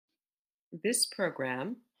This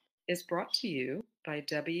program is brought to you by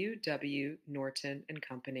W. W. Norton and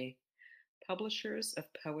Company, publishers of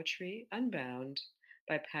Poetry Unbound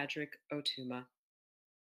by Padraig Ó Tuama.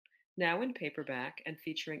 Now in paperback and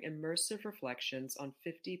featuring immersive reflections on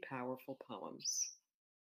 50 powerful poems.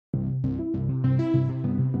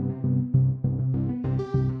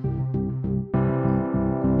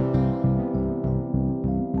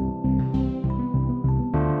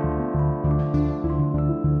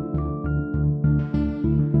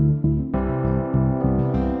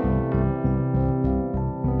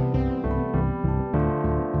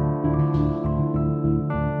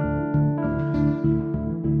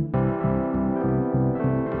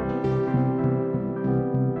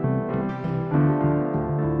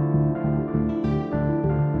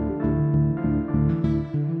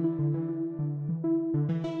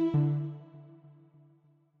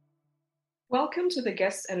 Welcome to the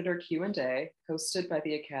Guest Editor Q&A hosted by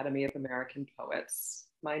the Academy of American Poets.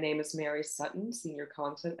 My name is Mary Sutton, Senior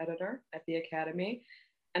Content Editor at the Academy,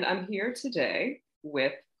 and I'm here today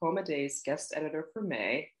with Poem a Day's Guest Editor for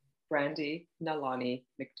May, Brandi Nalani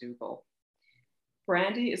McDougall.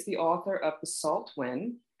 Brandi is the author of The Salt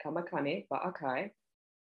Wind, Kamakani Ba'akai,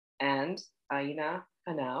 and Aina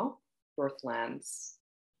Hanau, Birthlands.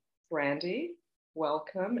 Brandi,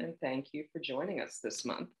 welcome and thank you for joining us this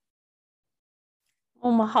month.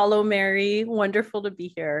 Oh, mahalo, Mary. Wonderful to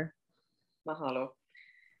be here. Mahalo.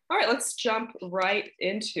 All right, let's jump right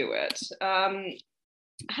into it.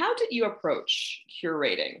 How did you approach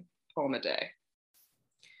curating Poem a Day?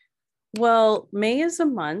 Well, May is a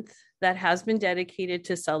month that has been dedicated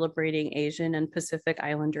to celebrating Asian and Pacific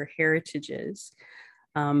Islander heritages.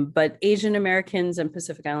 But Asian Americans and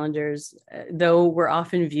Pacific Islanders, though we're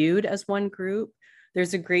often viewed as one group,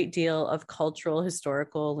 there's a great deal of cultural,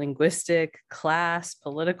 historical, linguistic, class,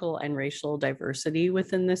 political, and racial diversity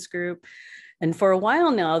within this group. And for a while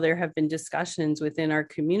now, there have been discussions within our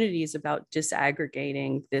communities about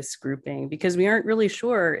disaggregating this grouping because we aren't really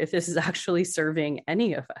sure if this is actually serving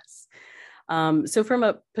any of us. So from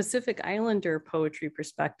a Pacific Islander poetry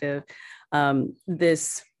perspective,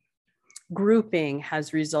 this grouping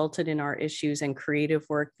has resulted in our issues and creative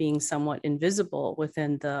work being somewhat invisible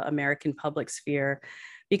within the American public sphere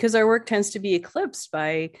because our work tends to be eclipsed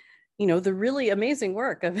by, the really amazing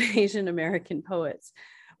work of Asian American poets.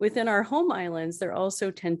 Within our home islands, there also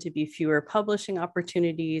tend to be fewer publishing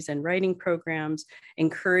opportunities and writing programs,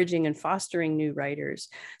 encouraging and fostering new writers.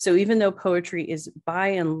 So even though poetry is by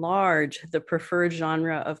and large the preferred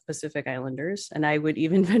genre of Pacific Islanders, and I would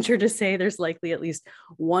even venture to say there's likely at least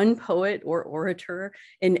one poet or orator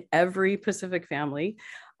in every Pacific family,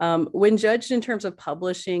 when judged in terms of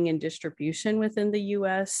publishing and distribution within the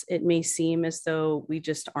US, it may seem as though we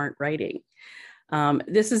just aren't writing.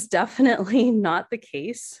 This is definitely not the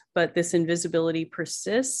case, but this invisibility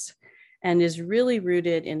persists and is really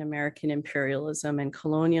rooted in American imperialism and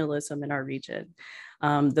colonialism in our region.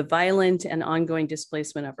 The violent and ongoing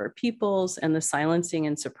displacement of our peoples and the silencing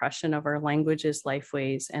and suppression of our languages,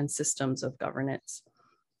 lifeways, and systems of governance.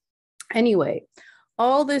 Anyway,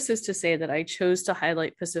 all this is to say that I chose to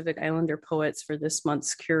highlight Pacific Islander poets for this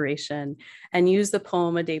month's curation and use the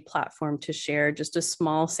Poem a Day platform to share just a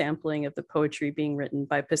small sampling of the poetry being written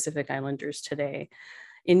by Pacific Islanders today.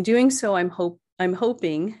 In doing so, I'm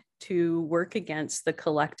hoping to work against the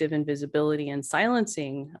collective invisibility and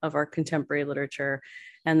silencing of our contemporary literature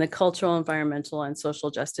and the cultural, environmental, and social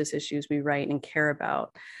justice issues we write and care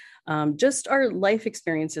about, just our life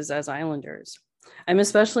experiences as Islanders. I'm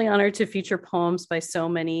especially honored to feature poems by so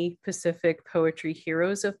many Pacific poetry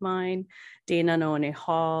heroes of mine: Dana Noone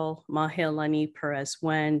Hall, Mahealani Perez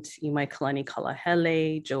Went, Imai Kalani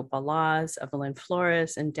Kalahele, Joe Balaz, Evelyn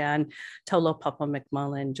Flores, and Dan Taulopapa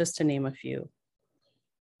McMullen, just to name a few.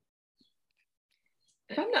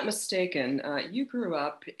 If I'm not mistaken, you grew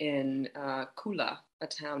up in Kula, a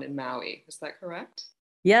town in Maui. Is that correct?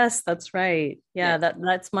 Yes, that's right. Yeah,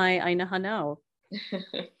 that's my Aina Hanau.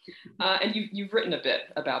 And you've written a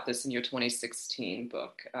bit about this in your 2016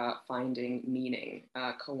 book, Finding Meaning,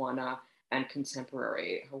 Kawana and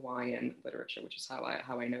Contemporary Hawaiian Literature, which is how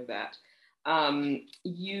I know that.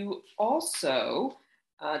 You also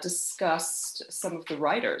discussed some of the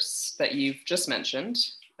writers that you've just mentioned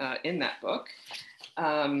in that book,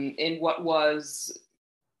 in what was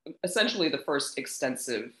essentially the first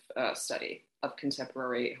extensive study of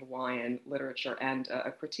contemporary Hawaiian literature and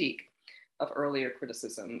a critique of earlier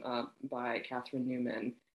criticism by Catherine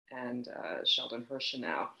Newman and Sheldon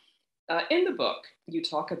Hirschenau. In the book, you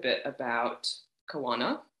talk a bit about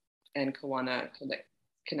Kawana and Kawana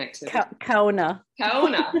Connectivity. Kauna.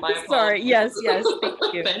 Kauna. My Sorry. Yes.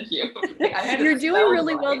 Thank you. Thank you. You're doing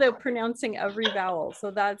really well though, pronouncing every vowel.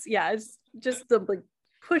 So that's, it's just the like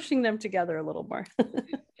pushing them together a little more.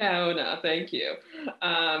 Kauna, thank you.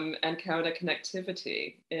 And Kauna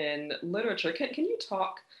connectivity in literature. Can you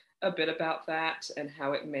talk a bit about that and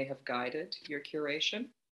how it may have guided your curation?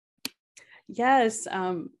 Yes.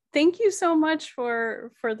 Thank you so much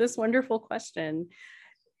for this wonderful question.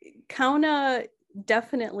 Kauna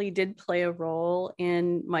definitely did play a role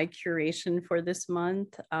in my curation for this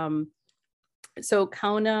month. So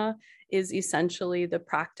Kauna is essentially the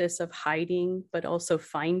practice of hiding, but also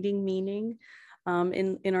finding meaning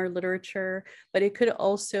in our literature. But it could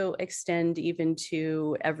also extend even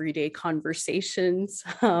to everyday conversations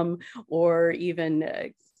or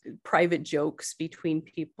even private jokes between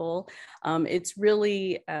people. It's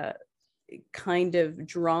really kind of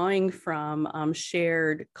drawing from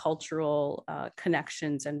shared cultural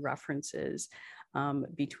connections and references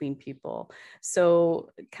between people. So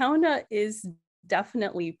Kauna is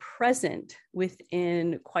definitely present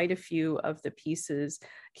within quite a few of the pieces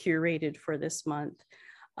curated for this month.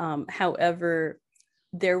 However,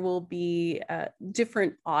 there will be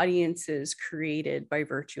different audiences created by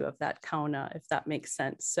virtue of that kauna, if that makes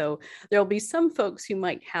sense. So there'll be some folks who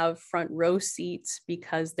might have front row seats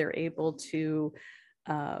because they're able to,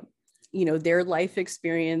 their life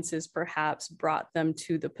experiences perhaps brought them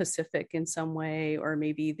to the Pacific in some way, or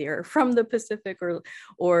maybe they're from the Pacific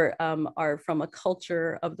or are from a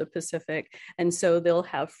culture of the Pacific. And so they'll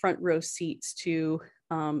have front row seats to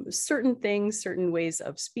certain things, certain ways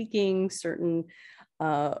of speaking, certain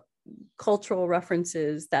cultural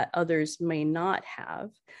references that others may not have.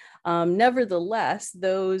 Nevertheless,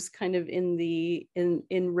 those kind of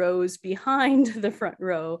in rows behind the front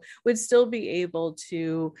row would still be able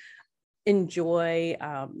to enjoy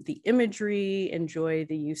the imagery, enjoy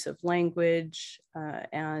the use of language,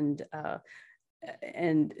 and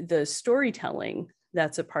the storytelling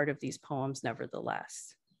that's a part of these poems,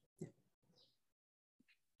 nevertheless.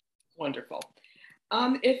 Wonderful.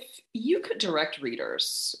 If you could direct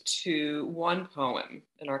readers to one poem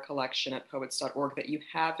in our collection at poets.org that you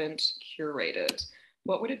haven't curated,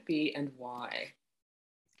 what would it be and why?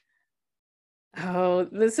 Oh,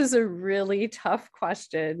 this is a really tough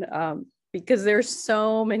question because there's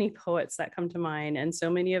so many poets that come to mind and so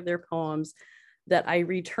many of their poems that I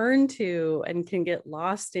return to and can get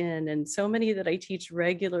lost in, and so many that I teach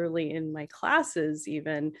regularly in my classes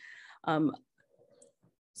even.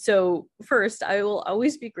 So first, I will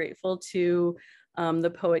always be grateful to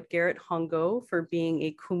the poet Garrett Hongo for being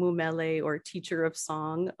a kumumele, or teacher of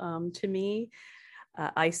song, to me.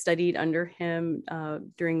 I studied under him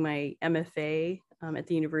during my MFA at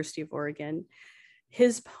the University of Oregon.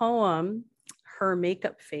 His poem, Her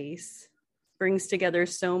Makeup Face, brings together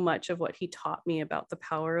so much of what he taught me about the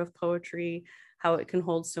power of poetry, how it can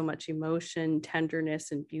hold so much emotion,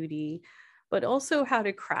 tenderness, and beauty, but also how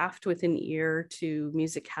to craft with an ear to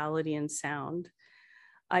musicality and sound.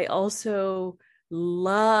 I also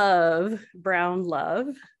love Brown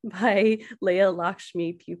Love by Leah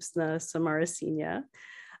Lakshmi Pupsna Samarasinghe.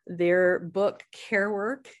 Their book, Care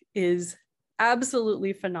Work, is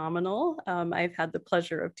absolutely phenomenal. I've had the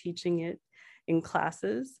pleasure of teaching it in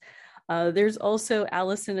classes. There's also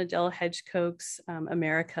Alison Adele Hedgecoke's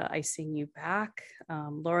America, I Sing You Back,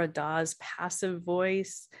 Laura Dawes' Passive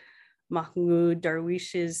Voice, Mahmoud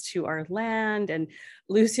Darwish's To Our Land, and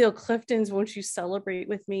Lucille Clifton's Won't You Celebrate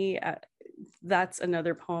With Me. That's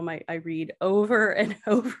another poem I read over and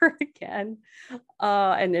over again,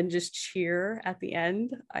 and then just cheer at the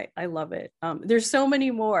end. I love it. There's so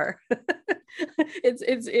many more.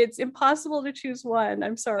 It's impossible to choose one.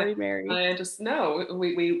 I'm sorry, Mary. I just know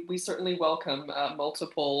we certainly welcome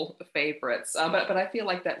multiple favorites, but I feel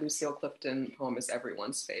like that Lucille Clifton poem is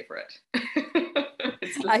everyone's favorite.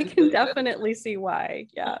 I can definitely see why.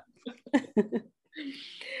 Yeah.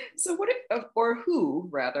 So who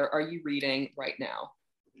rather are you reading right now?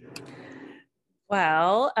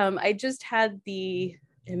 Well, I just had the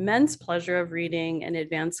immense pleasure of reading an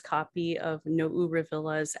advanced copy of No'u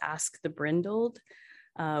Ravilla's Ask the Brindled,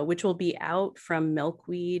 which will be out from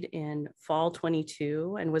Milkweed in fall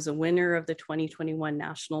 22 and was a winner of the 2021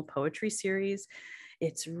 National Poetry Series.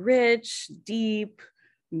 It's rich, deep,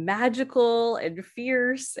 magical, and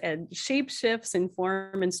fierce, and shapeshifts in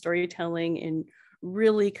form and storytelling in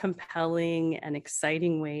really compelling and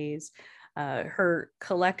exciting ways. Her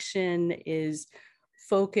collection is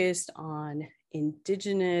focused on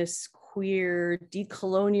Indigenous, queer,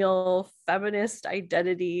 decolonial, feminist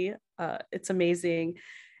identity. It's amazing.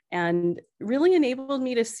 and really enabled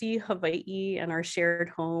me to see Hawaii and our shared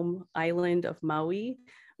home island of Maui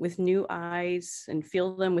with new eyes and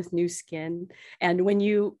feel them with new skin. And when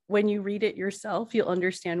you read it yourself, you'll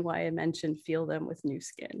understand why I mentioned feel them with new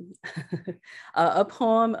skin. A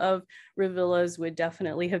poem of Revilla's would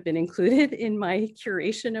definitely have been included in my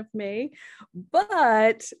curation of May,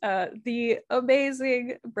 but the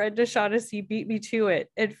amazing Brenda Shaughnessy beat me to it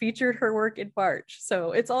and featured her work in March.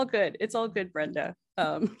 So it's all good. It's all good, Brenda.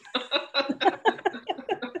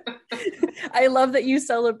 I love that you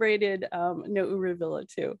celebrated No'urivilla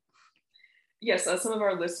too. Yes, some of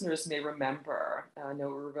our listeners may remember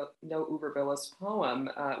No'Urivilla's poem,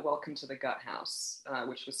 Welcome to the Gut House,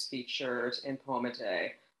 which was featured in Poem a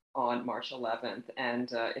Day on March 11th.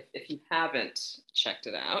 And if you haven't checked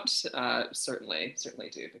it out, certainly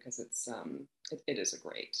do, because it is a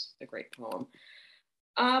great poem.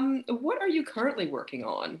 What are you currently working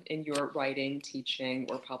on in your writing, teaching,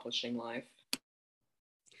 or publishing life?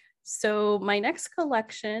 So my next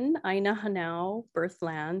collection, Aina Hanau,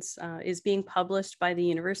 Birthlands, is being published by the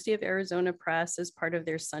University of Arizona Press as part of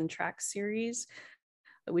their Suntrack series,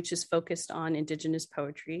 which is focused on Indigenous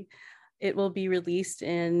poetry. It will be released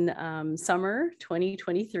in summer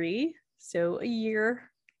 2023, so a year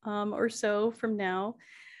or so from now.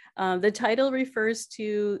 The title refers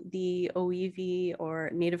to the Oiwi,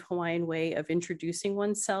 or Native Hawaiian way of introducing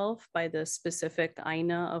oneself by the specific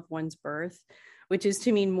Aina of one's birth, which is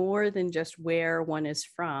to mean more than just where one is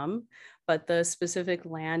from, but the specific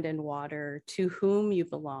land and water to whom you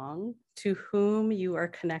belong, to whom you are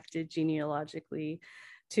connected genealogically,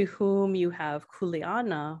 to whom you have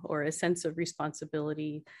kuleana, or a sense of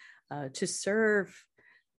responsibility to serve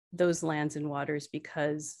those lands and waters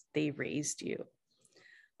because they raised you.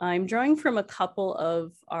 I'm drawing from a couple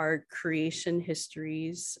of our creation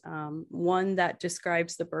histories, one that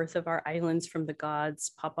describes the birth of our islands from the gods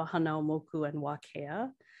Papahanaumoku and Wakea,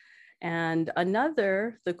 and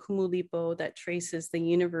another, the Kumulipo, that traces the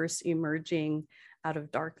universe emerging out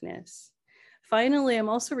of darkness. Finally, I'm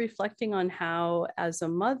also reflecting on how, as a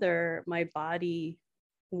mother, my body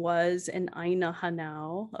was an Aina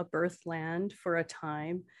Hanau, a birth land for a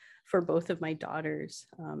time for both of my daughters.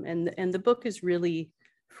 And the book is really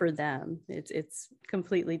for them. It's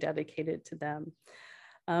completely dedicated to them.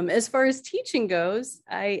 As far as teaching goes,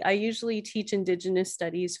 I usually teach Indigenous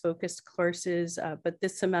studies focused courses, but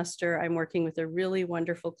this semester I'm working with a really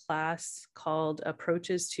wonderful class called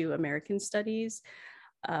Approaches to American Studies.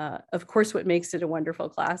 Of course, what makes it a wonderful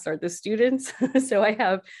class are the students. So I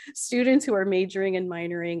have students who are majoring and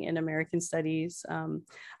minoring in American Studies.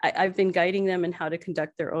 I've been guiding them in how to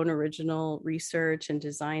conduct their own original research and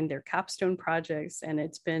design their capstone projects. And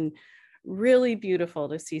it's been really beautiful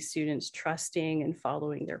to see students trusting and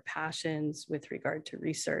following their passions with regard to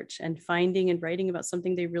research and finding and writing about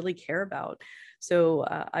something they really care about. So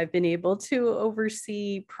I've been able to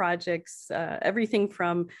oversee projects, everything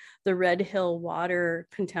from the Red Hill water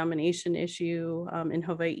contamination issue in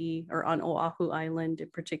Hawaii, or on Oahu Island in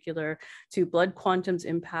particular, to Blood Quantum's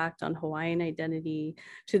impact on Hawaiian identity,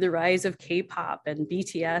 to the rise of K-pop and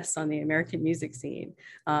BTS on the American music scene.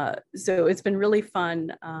 So it's been really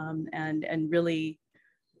fun and really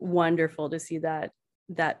wonderful to see that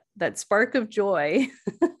spark of joy,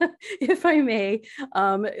 if I may,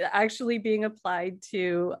 actually being applied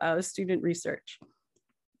to student research.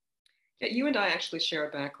 Yeah, you and I actually share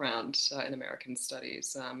a background in American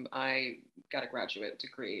Studies. I got a graduate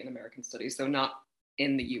degree in American Studies, though not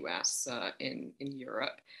in the US, in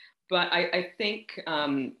Europe. But I think,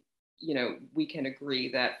 we can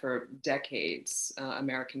agree that for decades,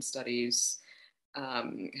 American Studies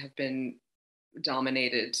have been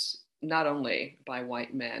dominated not only by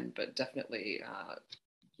white men, but definitely,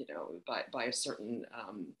 by a certain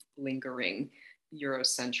lingering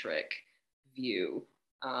Eurocentric view.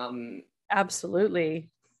 Absolutely.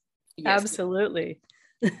 Yes. Absolutely.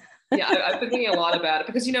 Yeah, I've been thinking a lot about it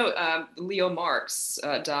because, Leo Marx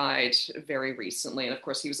died very recently. And of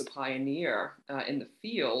course, he was a pioneer in the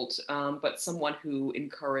field, but someone who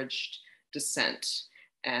encouraged dissent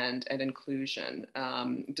and inclusion,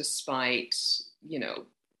 despite,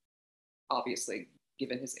 obviously,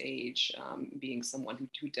 given his age, being someone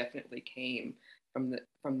who definitely came from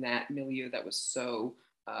that milieu that was so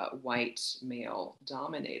white male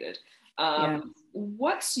dominated.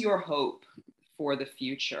 What's your hope for the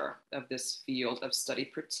future of this field of study,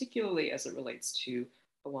 particularly as it relates to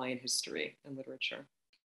Hawaiian history and literature?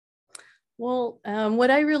 Well, what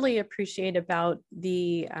I really appreciate about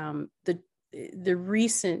the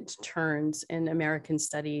recent turns in American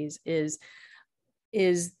studies is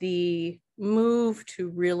the move to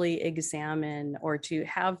really examine, or to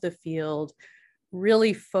have the field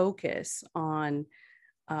really focus on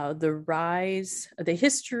the rise, the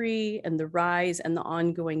history and the rise and the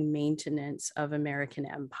ongoing maintenance of American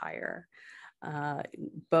empire,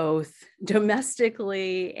 both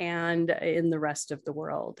domestically and in the rest of the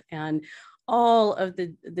world. And all of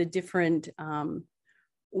the different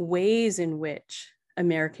ways in which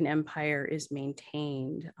American empire is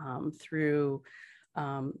maintained through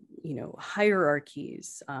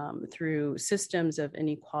hierarchies, through systems of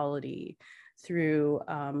inequality, through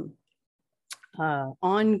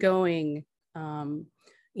ongoing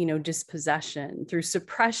dispossession, through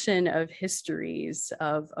suppression of histories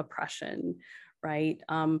of oppression, right?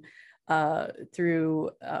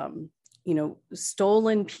 Through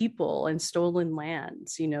stolen people and stolen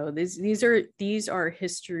lands. These are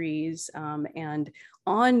histories and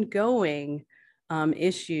ongoing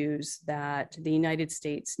issues that the United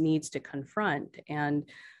States needs to confront and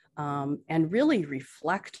really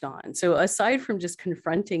reflect on. So aside from just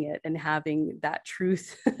confronting it and having that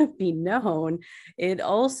truth be known, it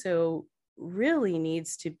also really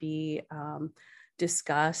needs to be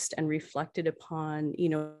discussed and reflected upon,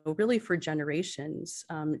 really for generations,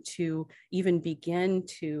 to even begin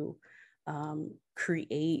to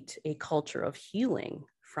create a culture of healing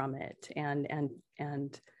from it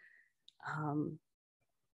and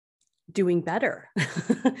doing better.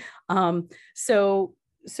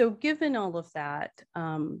 So given all of that,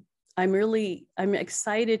 I'm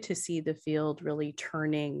excited to see the field really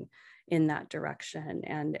turning in that direction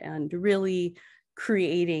and really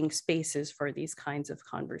creating spaces for these kinds of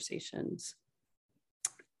conversations.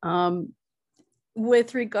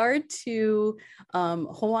 With regard to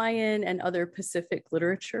Hawaiian and other Pacific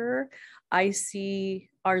literature, I see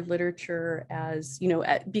our literature as,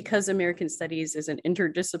 because American Studies is an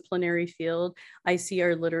interdisciplinary field, I see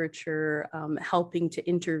our literature helping to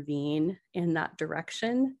intervene in that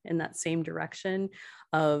direction, in that same direction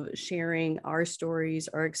of sharing our stories,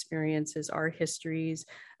 our experiences, our histories,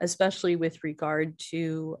 especially with regard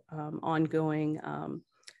to ongoing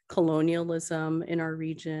colonialism in our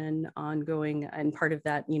region, ongoing, and part of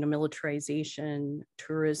that, militarization,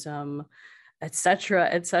 tourism, et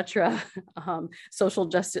cetera, social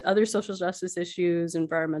justice, other social justice issues,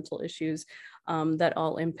 environmental issues that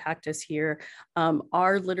all impact us here.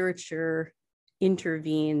 Our literature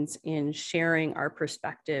intervenes in sharing our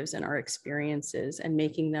perspectives and our experiences and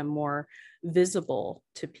making them more visible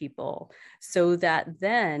to people so that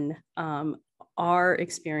then our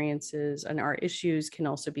experiences and our issues can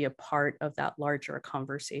also be a part of that larger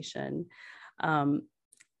conversation. And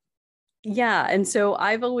so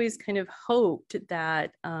I've always kind of hoped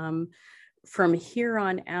that from here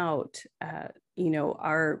on out,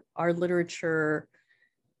 our literature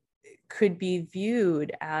could be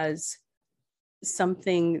viewed as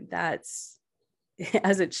something that's,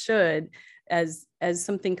 as it should, as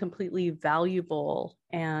something completely valuable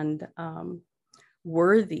and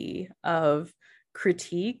worthy of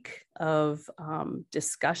critique, of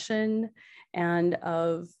discussion, and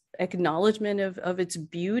of acknowledgement of its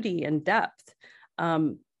beauty and depth.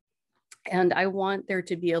 And I want there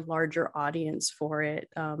to be a larger audience for it,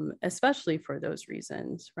 especially for those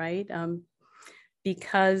reasons, right?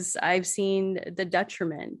 Because I've seen the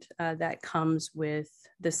detriment that comes with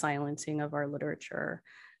the silencing of our literature,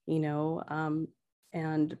 and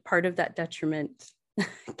part of that detriment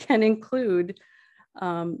can include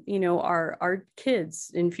our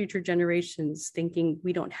kids in future generations thinking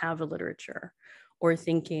we don't have a literature or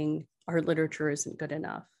thinking our literature isn't good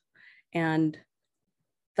enough. And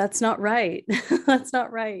that's not right. That's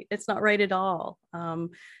not right. It's not right at all.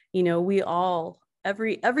 We all,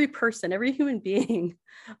 every person, every human being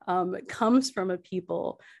comes from a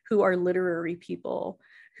people who are literary people,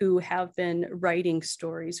 who have been writing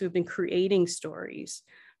stories, who have been creating stories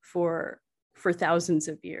for thousands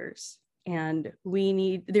of years. And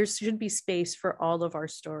there should be space for all of our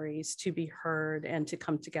stories to be heard and to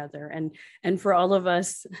come together and for all of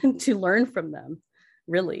us to learn from them,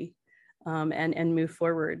 really, and move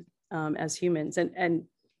forward as humans. And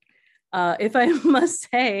if I must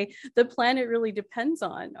say, the planet really depends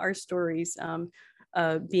on our stories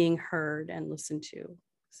being heard and listened to.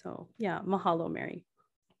 So yeah, mahalo, Mary.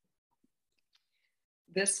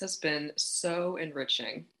 This has been so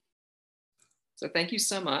enriching. So thank you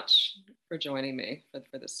so much for joining me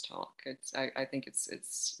for this talk. I think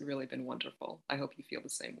it's really been wonderful. I hope you feel the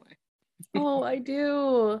same way. Oh, I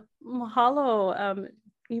do. Mahalo.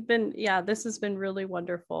 This has been really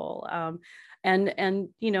wonderful. And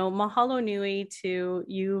mahalo nui to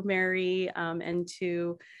you, Mary, and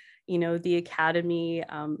to the Academy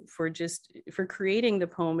for creating the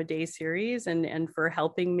Poem a Day series and for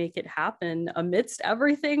helping make it happen amidst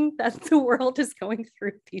everything that the world is going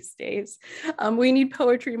through these days. We need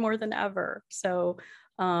poetry more than ever. So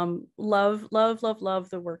love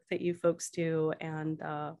the work that you folks do. And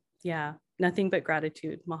nothing but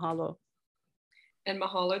gratitude. Mahalo. And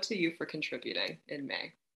mahalo to you for contributing in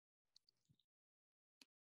May.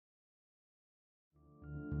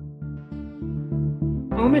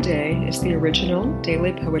 Poem a Day is the original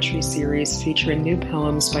daily poetry series featuring new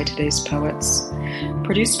poems by today's poets.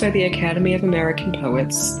 Produced by the Academy of American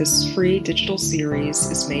Poets, this free digital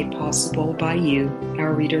series is made possible by you,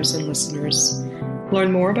 our readers and listeners.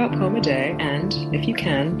 Learn more about Poem a Day and, if you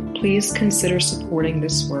can, please consider supporting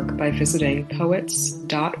this work by visiting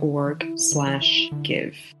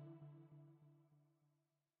poets.org/give.